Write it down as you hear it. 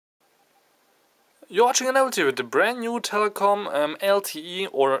You're watching an LTE with the brand new Telecom LTE,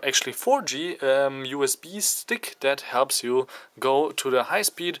 or actually 4G USB stick that helps you go to the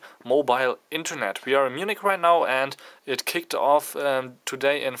high-speed mobile internet. We are in Munich right now, and it kicked off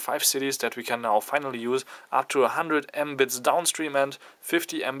today in 5 cities that we can now finally use up to 100 Mbits downstream and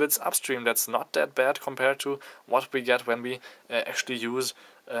 50 Mbits upstream. That's not that bad compared to what we get when we actually use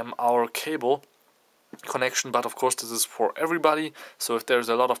our cable connection, but of course this is for everybody, so if there's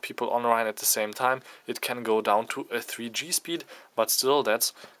a lot of people online at the same time, it can go down to a 3G speed, but still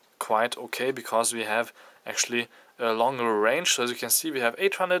that's quite okay because we have actually a longer range. So as you can see, we have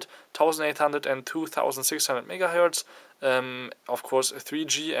 800, 1800 and 2600 megahertz. Of course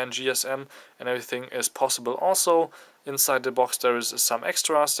 3G and GSM and everything is possible also. Inside the box there is some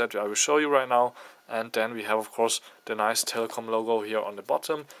extras that I will show you right now, and then we have of course the nice Telecom logo here on the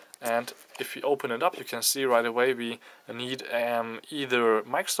bottom. And if we open it up, you can see right away we need either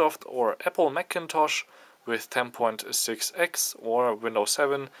Microsoft or Apple Macintosh with 10.6x or Windows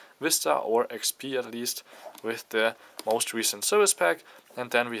 7, Vista or XP at least with the most recent service pack. And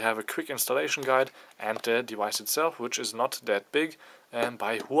then we have a quick installation guide and the device itself, which is not that big,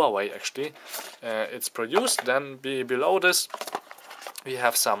 by Huawei actually. It's produced. Then below this we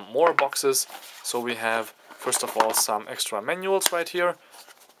have some more boxes. So we have first of all some extra manuals right here.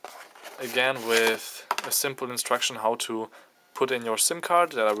 Again with a simple instruction how to put in your SIM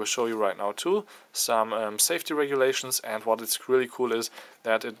card that I will show you right now too. Some safety regulations, and what is really cool is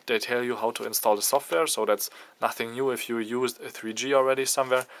that they tell you how to install the software, so that's nothing new if you used a 3G already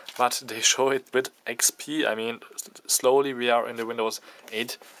somewhere, but they show it with XP. I mean, slowly we are in the Windows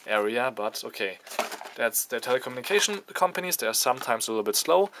 8 area, but okay. That's the telecommunication companies, they are sometimes a little bit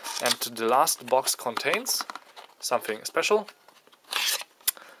slow. And the last box contains something special.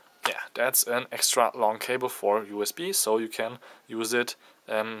 Yeah, that's an extra long cable for USB, so you can use it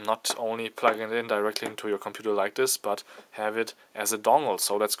not only plugging it in directly into your computer like this, but have it as a dongle,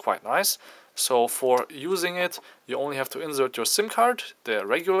 so that's quite nice. So for using it, you only have to insert your SIM card, the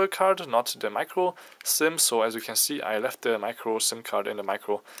regular card, not the micro SIM. So as you can see, I left the micro SIM card in the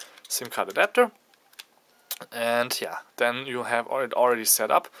micro SIM card adapter. And yeah, then you have it already set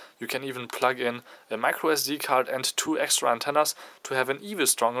up. You can even plug in a micro SD card and 2 extra antennas to have an even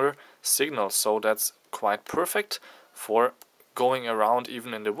stronger signal. So that's quite perfect for going around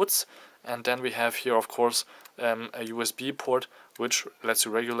even in the woods. And then we have here of course a USB port which lets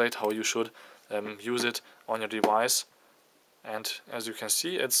you regulate how you should use it on your device. And as you can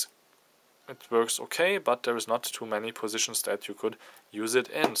see, it works okay, but there is not too many positions that you could use it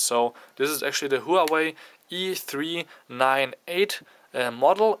in. So this is actually the Huawei E398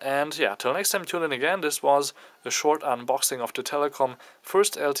 model. And yeah, till next time, tune in again. This was a short unboxing of the Telecom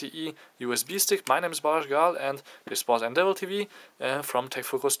first LTE USB stick. My name is Gal, and this was Endeavor TV from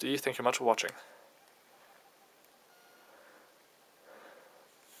TechFocus.de. Thank you much for watching.